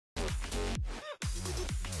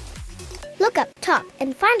Look up top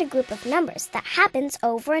and find a group of numbers that happens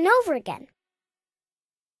over and over again.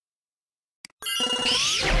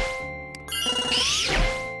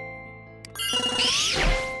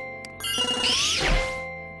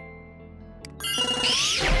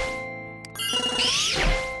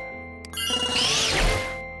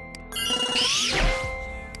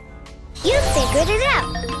 You figured it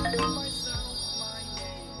out!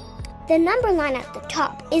 The number line at the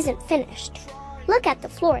top isn't finished. Look at the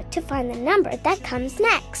floor to find the number that comes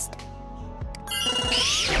next.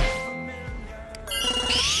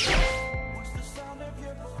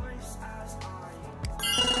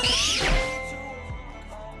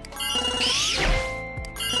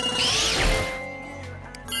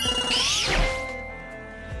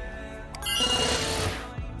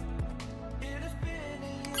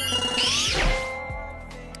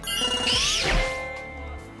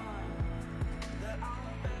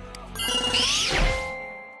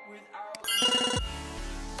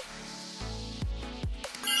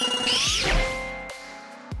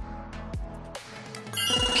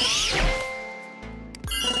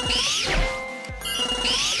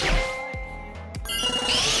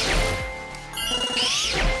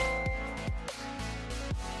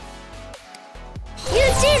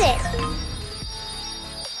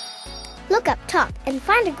 Look up top and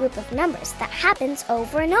find a group of numbers that happens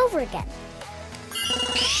over and over again.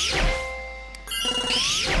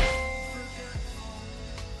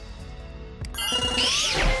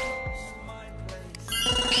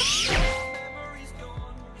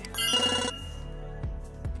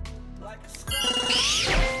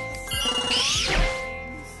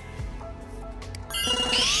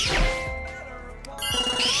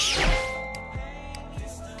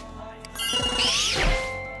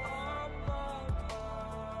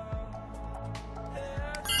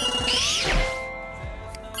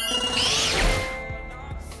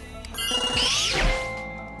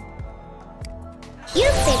 You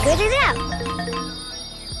figured it out!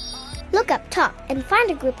 Look up top and find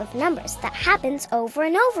a group of numbers that happens over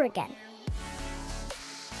and over again.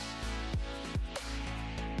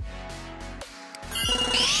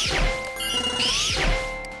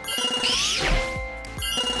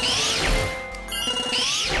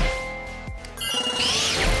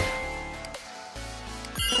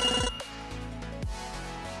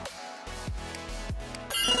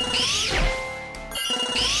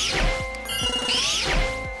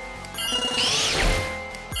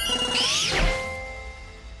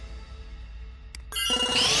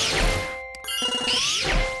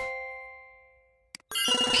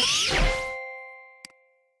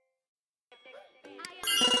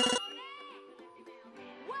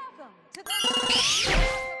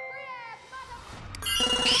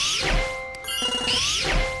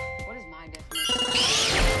 What is my definition?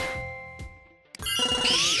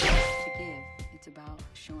 To give. It's about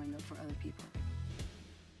showing up for other people.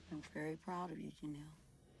 I'm very proud of you, Janelle.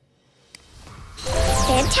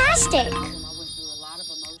 Fantastic!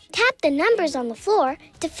 Tap the numbers on the floor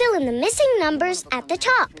to fill in the missing numbers at the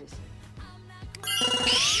top.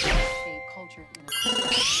 Culture in a cool way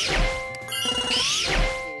is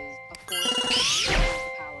a force that has the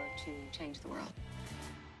power to change the world.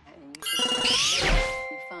 And you should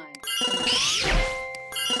be fun.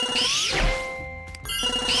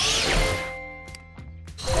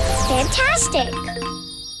 Fantastic!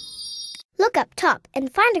 Look up top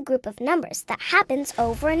and find a group of numbers that happens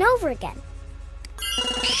over and over again.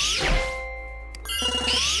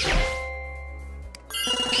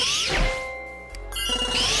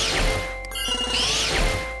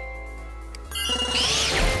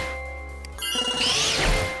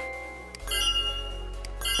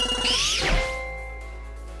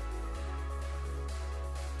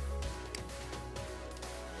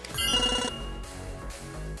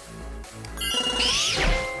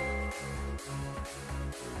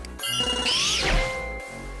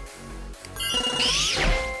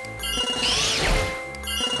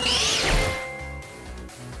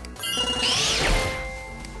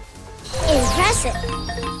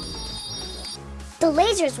 The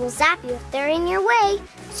lasers will zap you if they're in your way,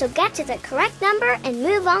 so get to the correct number and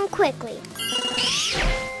move on quickly.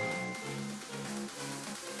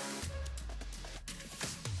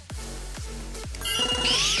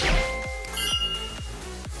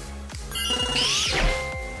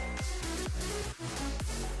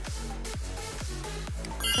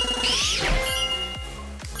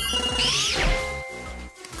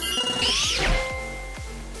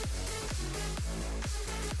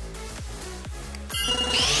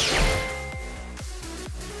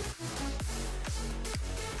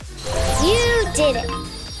 You did it!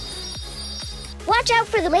 Watch out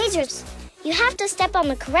for the lasers. You have to step on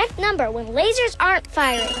the correct number when lasers aren't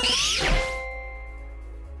firing.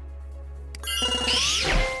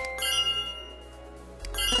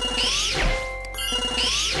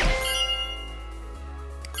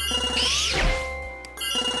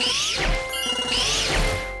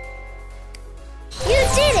 You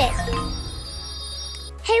did it!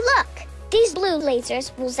 Hey, look! These blue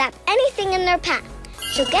lasers will zap anything in their path.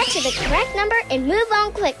 So get to the correct number and move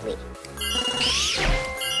on quickly.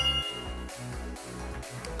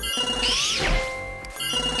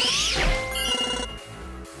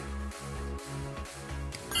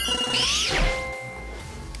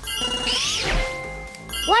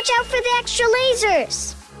 Watch out for the extra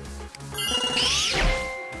lasers!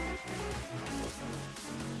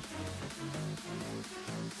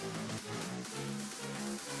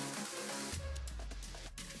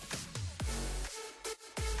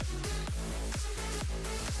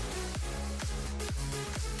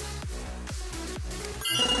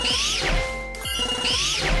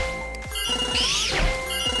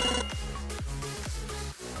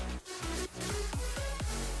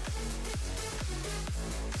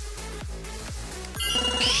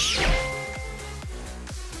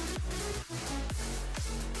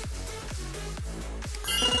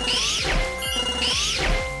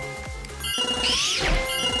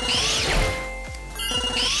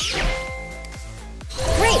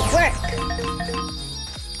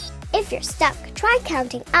 If you're stuck, try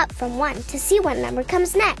counting up from 1 to see what number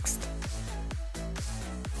comes next.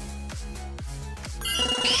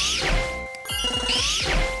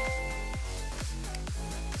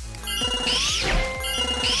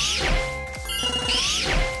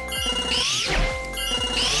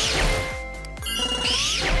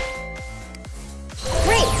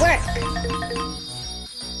 Great work!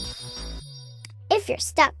 If you're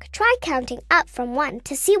stuck, try counting up from 1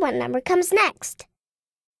 to see what number comes next.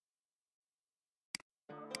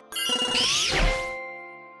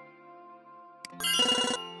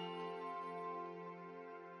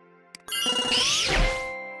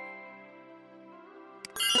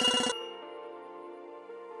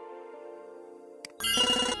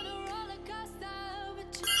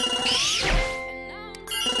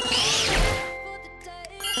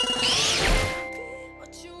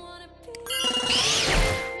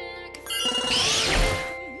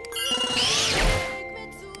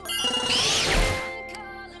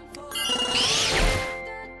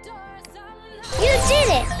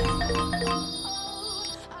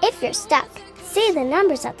 If you're stuck, say the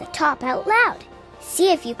numbers at the top out loud.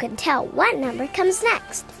 See if you can tell what number comes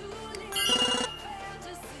next.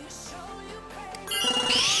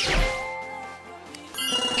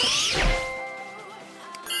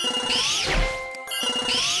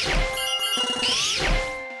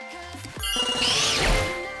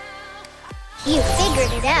 You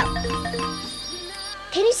figured it out.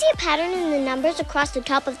 Can you see a pattern in the numbers across the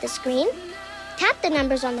top of the screen? Tap the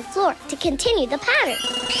numbers on the floor to continue the pattern.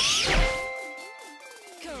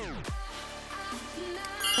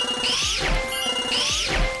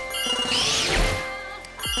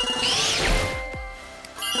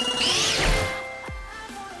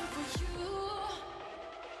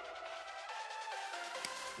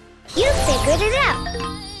 You figured it out.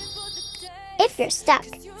 If you're stuck,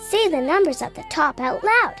 say the numbers at the top out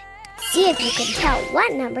loud. See if you can tell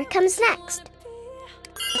what number comes next.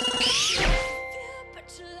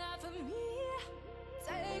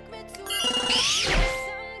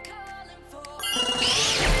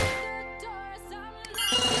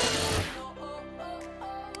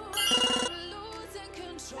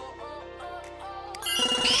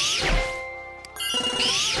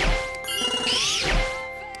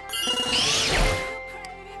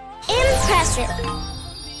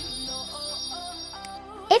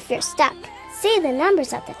 If you're stuck, say the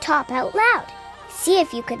numbers at the top out loud. See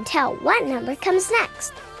if you can tell what number comes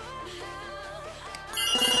next.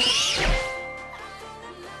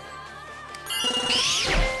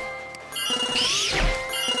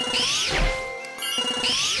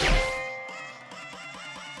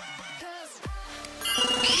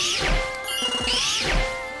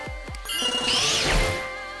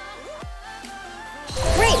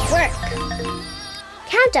 Great work!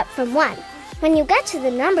 Count up from 1. When you get to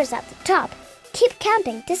the numbers at the top, keep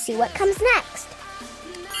counting to see what comes next.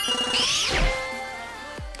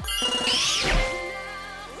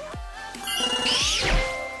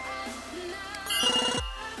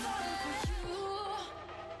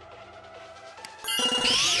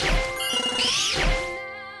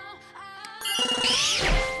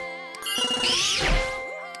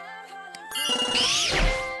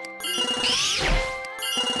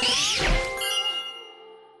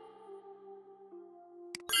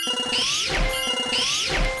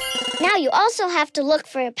 you also have to look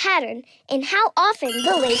for a pattern in how often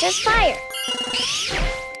the lasers fire.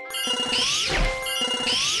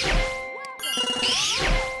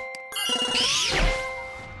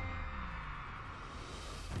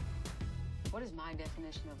 What is my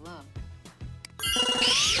definition of love?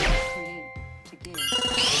 Create, to give,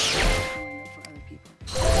 showing up for other people.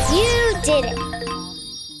 You did it!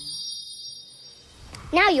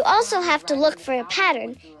 Now you also have to look for a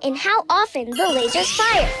pattern in how often the lasers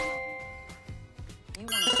fire. You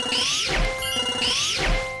want to shape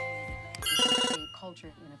culture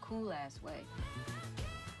in a cool-ass way.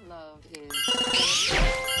 Love is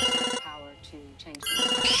the power to change the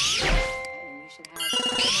world. And you should have so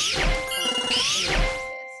much control in the process.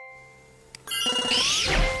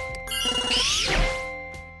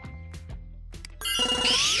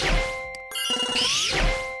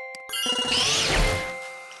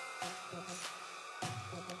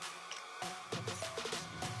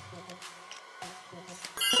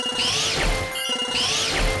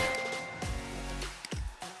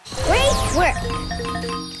 Great work!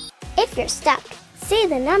 If you're stuck, say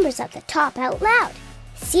the numbers at the top out loud.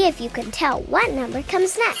 See if you can tell what number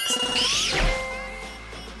comes next.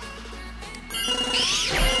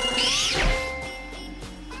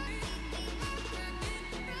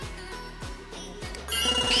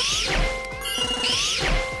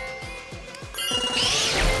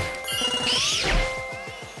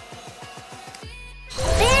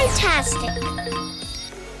 Fantastic!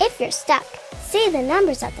 If you're stuck, say the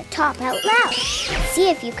numbers at the top out loud. See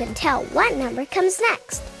if you can tell what number comes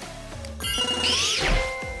next.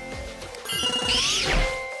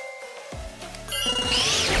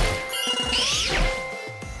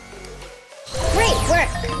 Great work!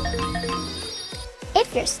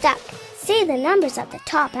 If you're stuck, say the numbers at the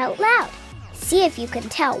top out loud. See if you can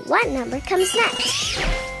tell what number comes next.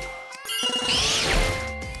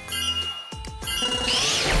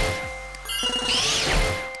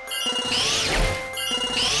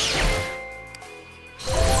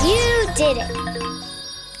 You did it!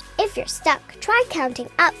 If you're stuck, try counting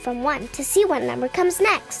up from 1 to see what number comes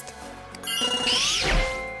next.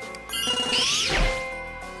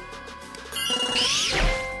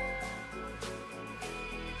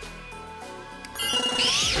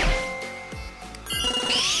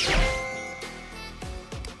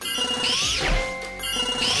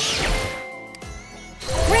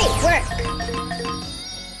 Great work!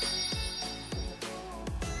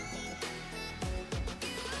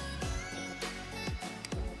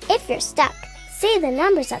 If you're stuck, say the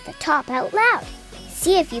numbers at the top out loud.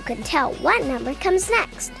 See if you can tell what number comes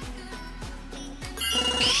next.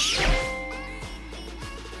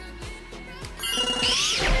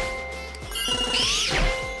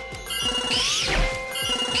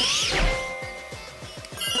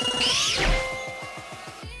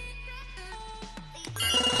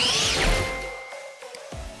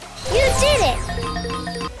 You did it!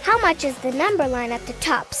 How much is the number line at the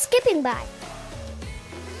top skipping by?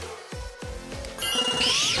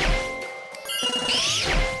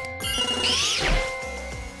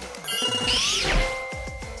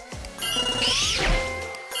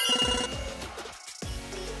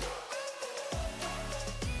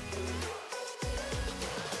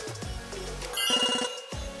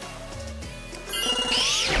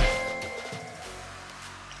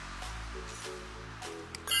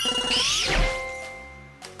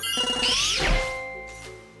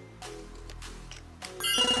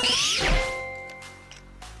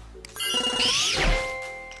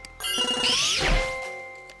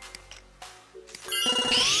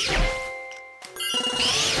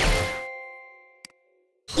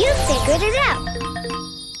 Figured it out!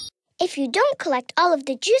 If you don't collect all of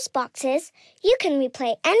the juice boxes, you can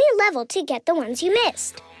replay any level to get the ones you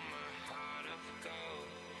missed.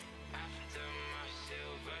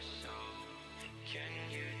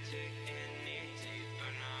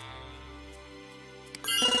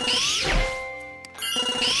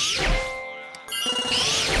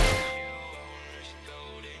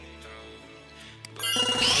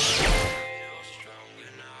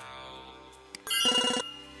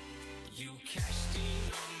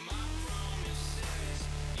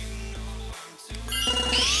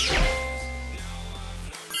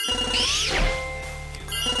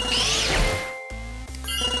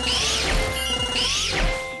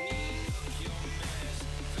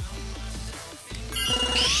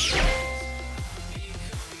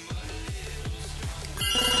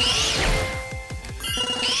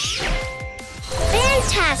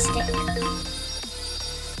 Fantastic!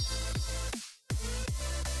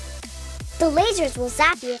 The lasers will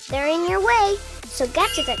zap you if they're in your way, so get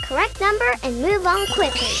to the correct number and move on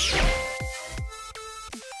quickly.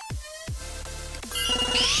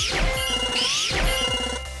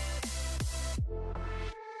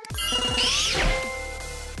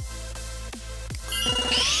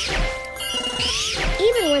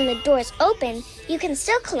 doors open, you can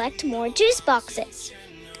still collect more juice boxes.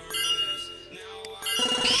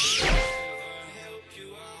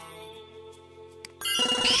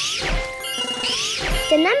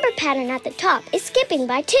 The number pattern at the top is skipping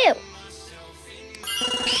by 2.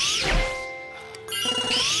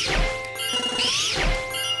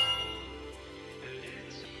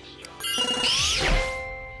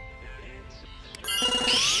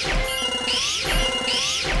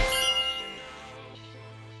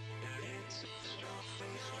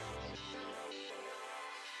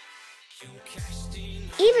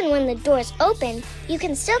 Even when the doors open, you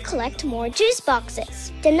can still collect more juice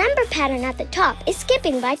boxes. The number pattern at the top is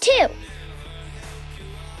skipping by 2.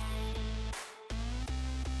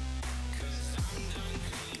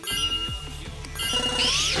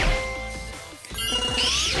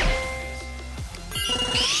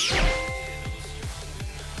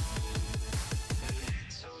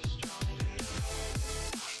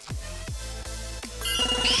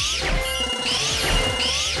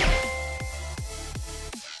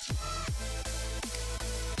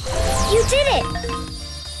 You did it!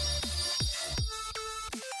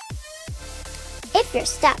 If you're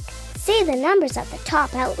stuck, say the numbers at the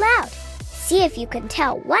top out loud. See if you can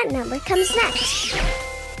tell what number comes next.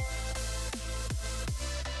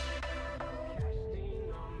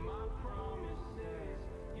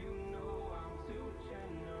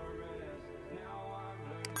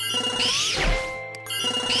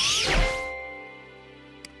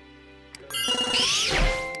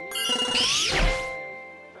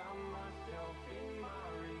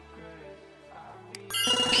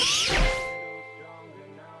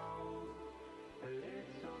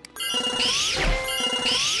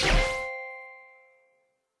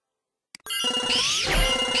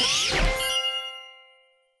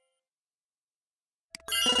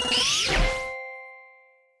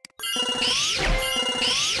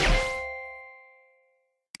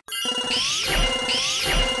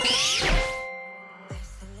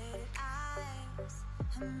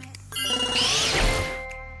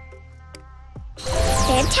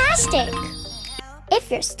 Fantastic!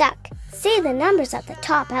 If you're stuck, say the numbers at the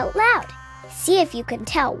top out loud. See if you can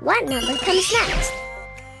tell what number comes next.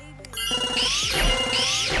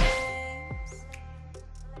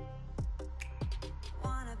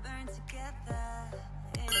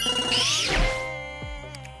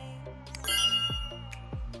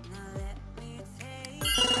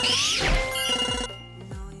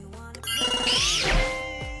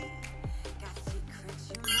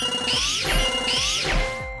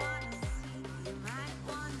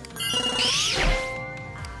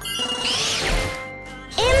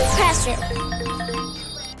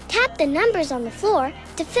 Tap the numbers on the floor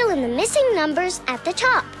to fill in the missing numbers at the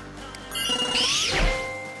top.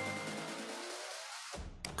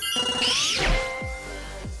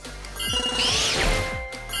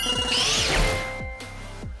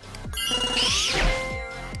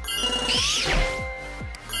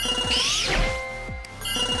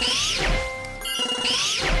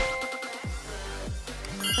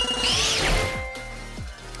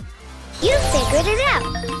 You figured it out!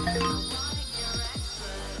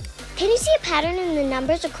 Can you see a pattern in the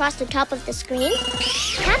numbers across the top of the screen?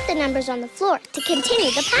 Tap the numbers on the floor to continue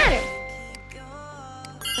the pattern.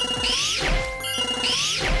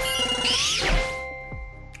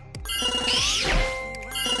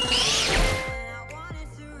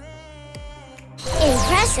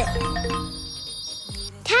 Impressive!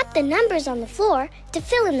 Tap the numbers on the floor to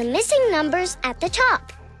fill in the missing numbers at the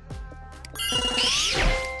top.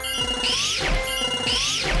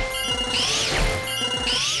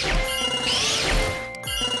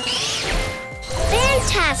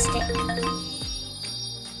 Fantastic!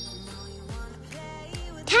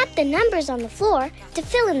 Tap the numbers on the floor to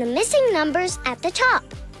fill in the missing numbers at the top.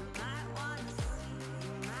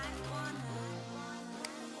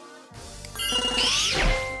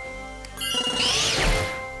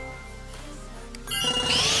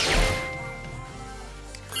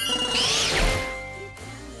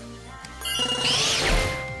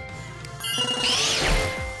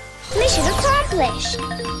 Mission accomplished!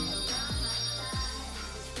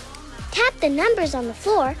 Tap the numbers on the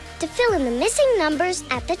floor to fill in the missing numbers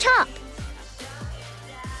at the top.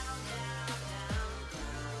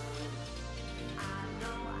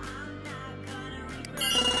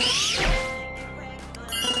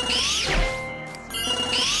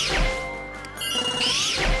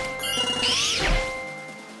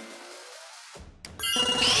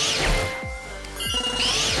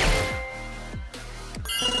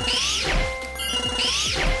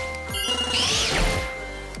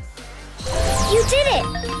 You did it!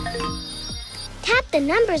 Tap the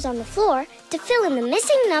numbers on the floor to fill in the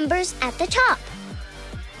missing numbers at the top.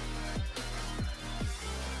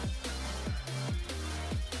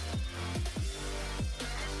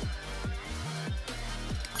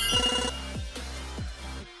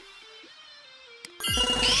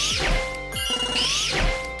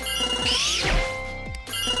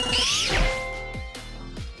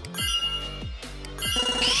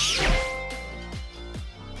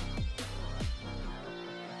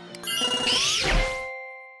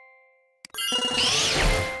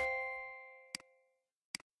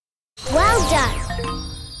 Well done!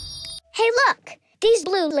 Hey look! These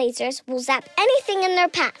blue lasers will zap anything in their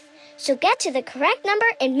path, so get to the correct number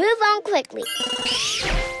and move on quickly.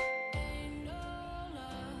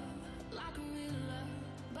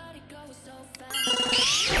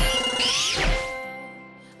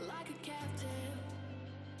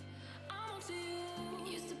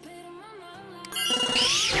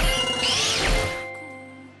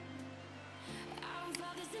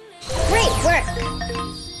 Great work!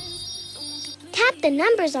 Tap the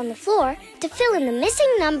numbers on the floor to fill in the missing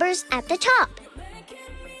numbers at the top.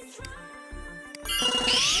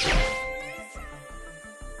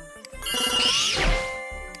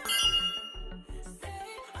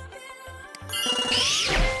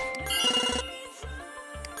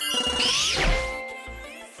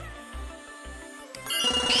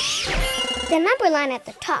 The number line at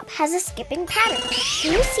the top has a skipping pattern.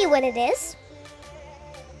 Can you see what it is?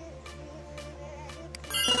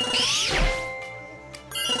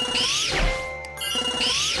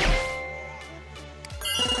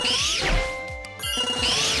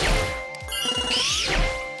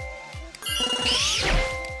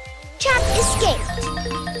 Chap escaped.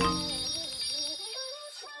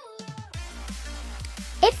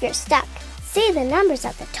 If you're stuck, say the numbers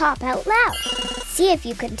at the top out loud. See if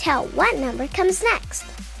you can tell what number comes next.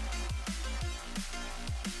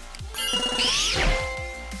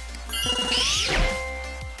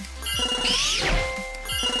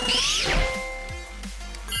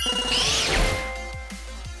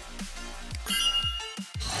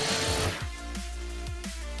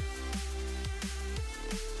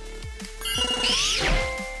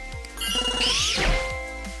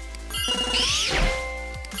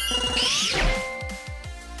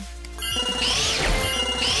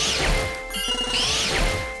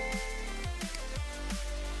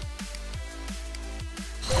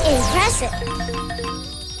 Impressive!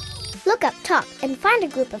 Look up top and find a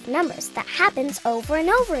group of numbers that happens over and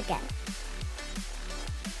over again.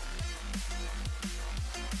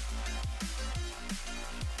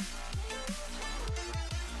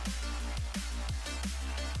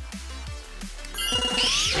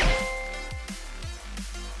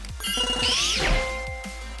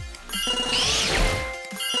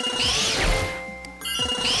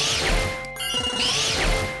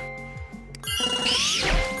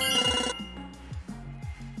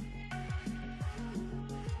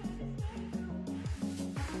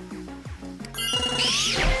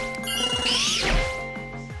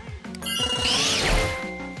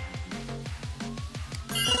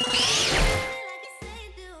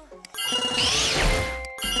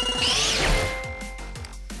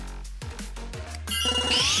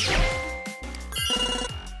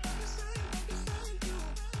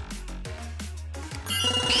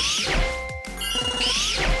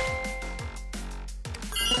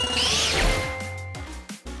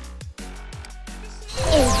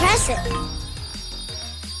 Impressive!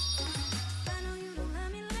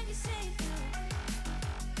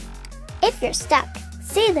 If you're stuck,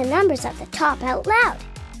 say the numbers at the top out loud.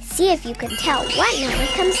 See if you can tell what number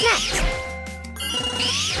comes next.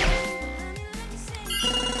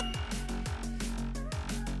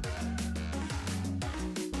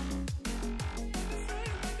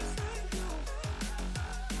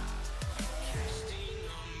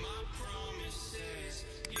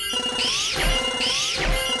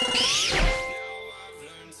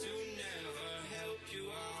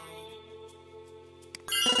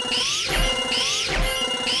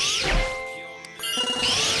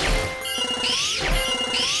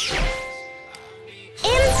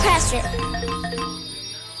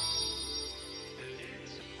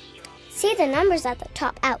 Say the numbers at the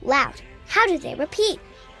top out loud. How do they repeat?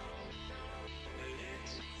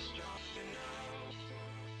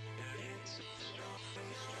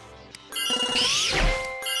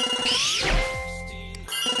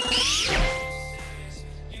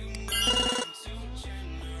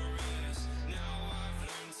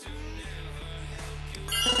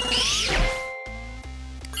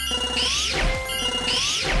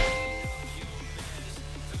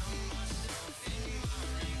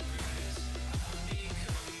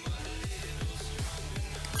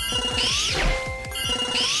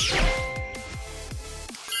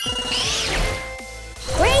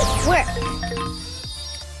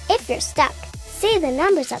 you're stuck, say the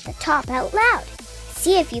numbers at the top out loud.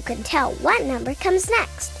 See if you can tell what number comes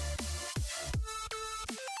next.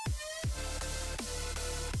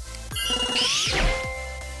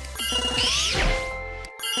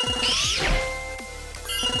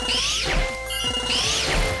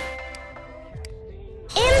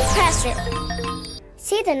 Impressive!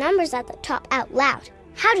 Say the numbers at the top out loud.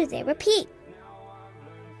 How do they repeat?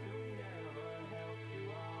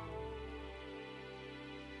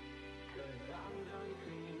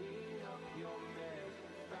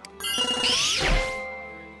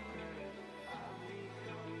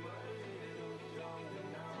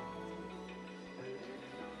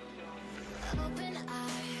 Open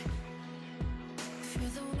eye, feel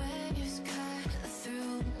the waves cut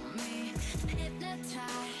through me,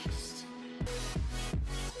 hypnotized.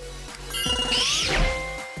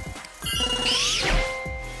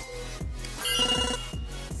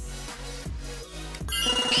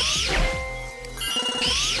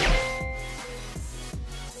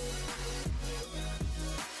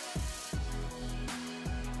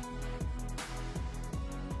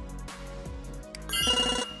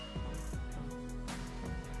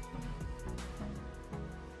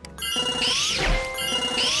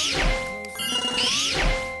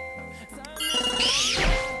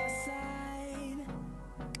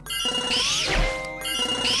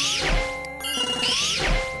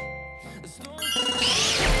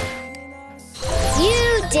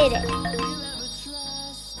 Did it!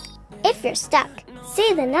 If you're stuck,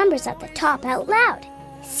 say the numbers at the top out loud.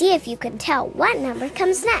 See if you can tell what number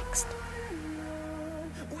comes next.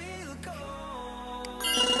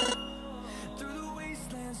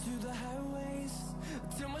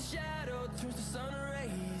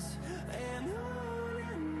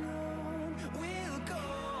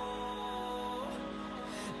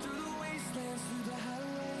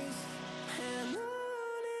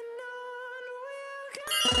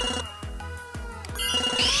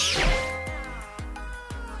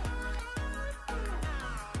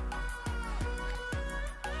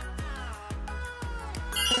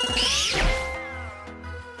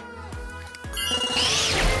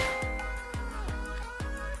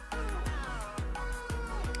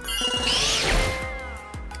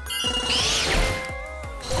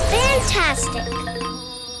 Fantastic!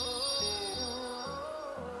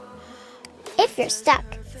 If you're stuck,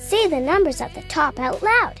 say the numbers at the top out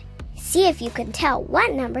loud. See if you can tell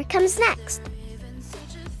what number comes next.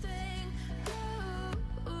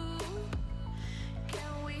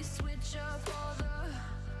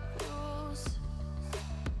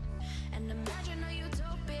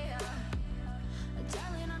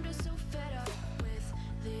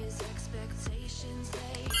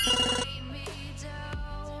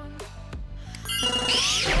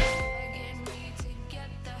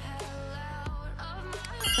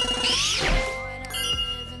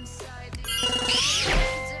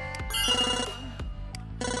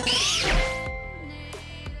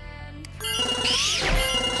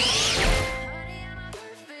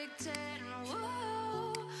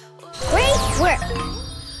 Work.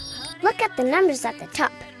 Look at the numbers at the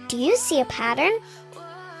top. Do you see a pattern?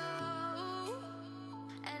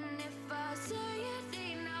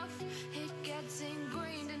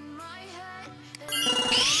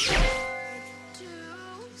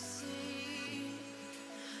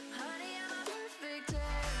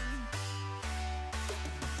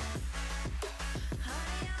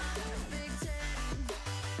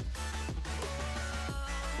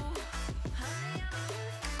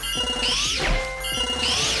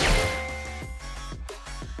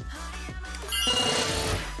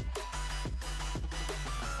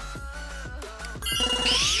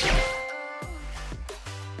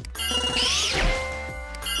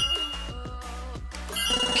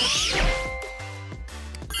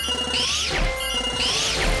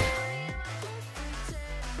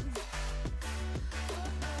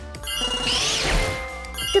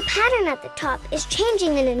 The pattern at the top is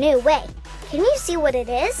changing in a new way. Can you see what it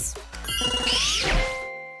is?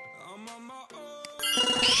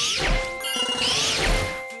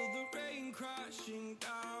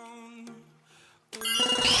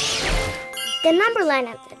 The number line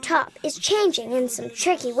at the top is changing in some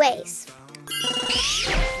tricky ways.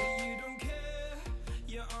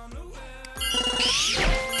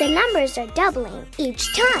 The numbers are doubling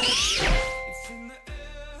each time.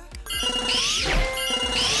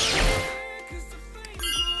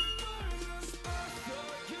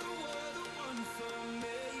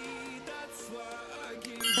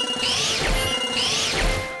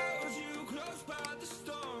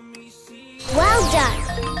 Well done!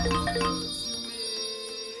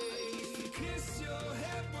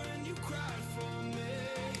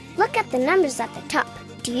 Look the numbers at the top.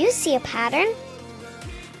 Do you see a pattern?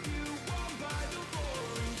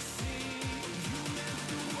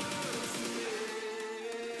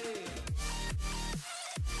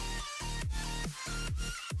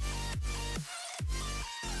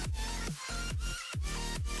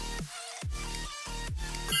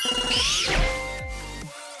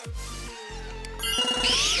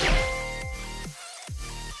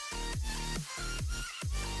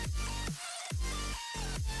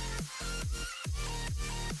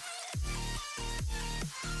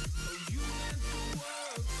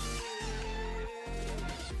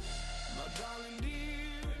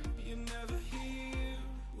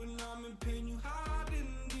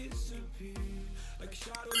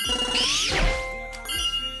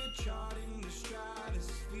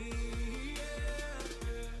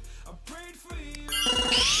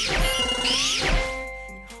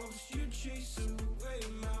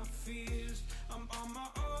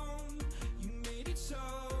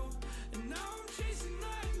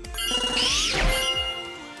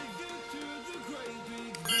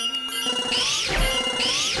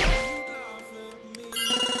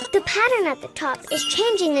 The pattern at the top is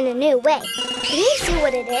changing in a new way. Can you see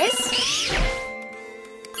what it is?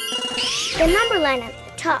 The number line at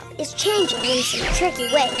the top is changing in some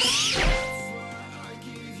tricky ways.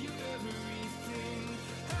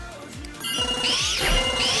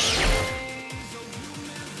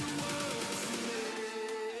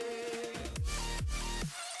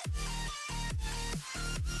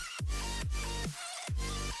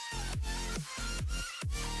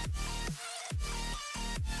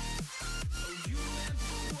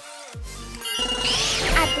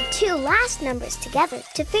 Add the two last numbers together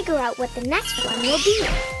to figure out what the next one will be.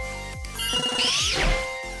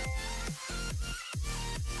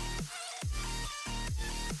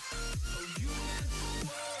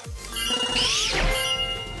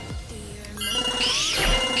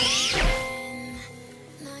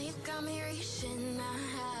 Now you got me reaching out.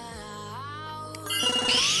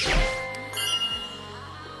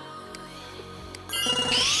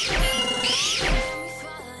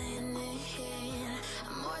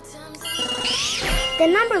 The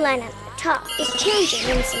number line at the top is changing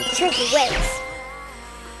in some tricky ways.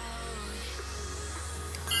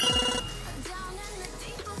 Down in the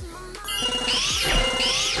deep of my mind,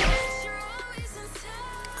 you're always inside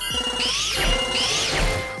of my mind.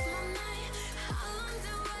 How long do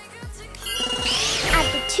I got to keep? Add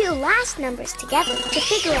the two last numbers together to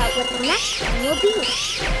figure out what the next one will be.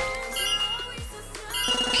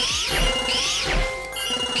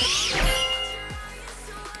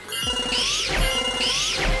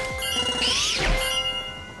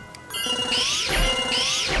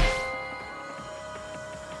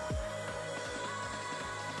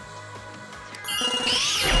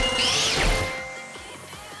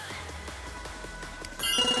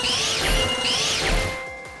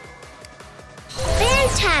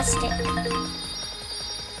 Fantastic!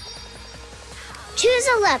 Choose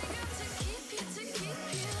 11.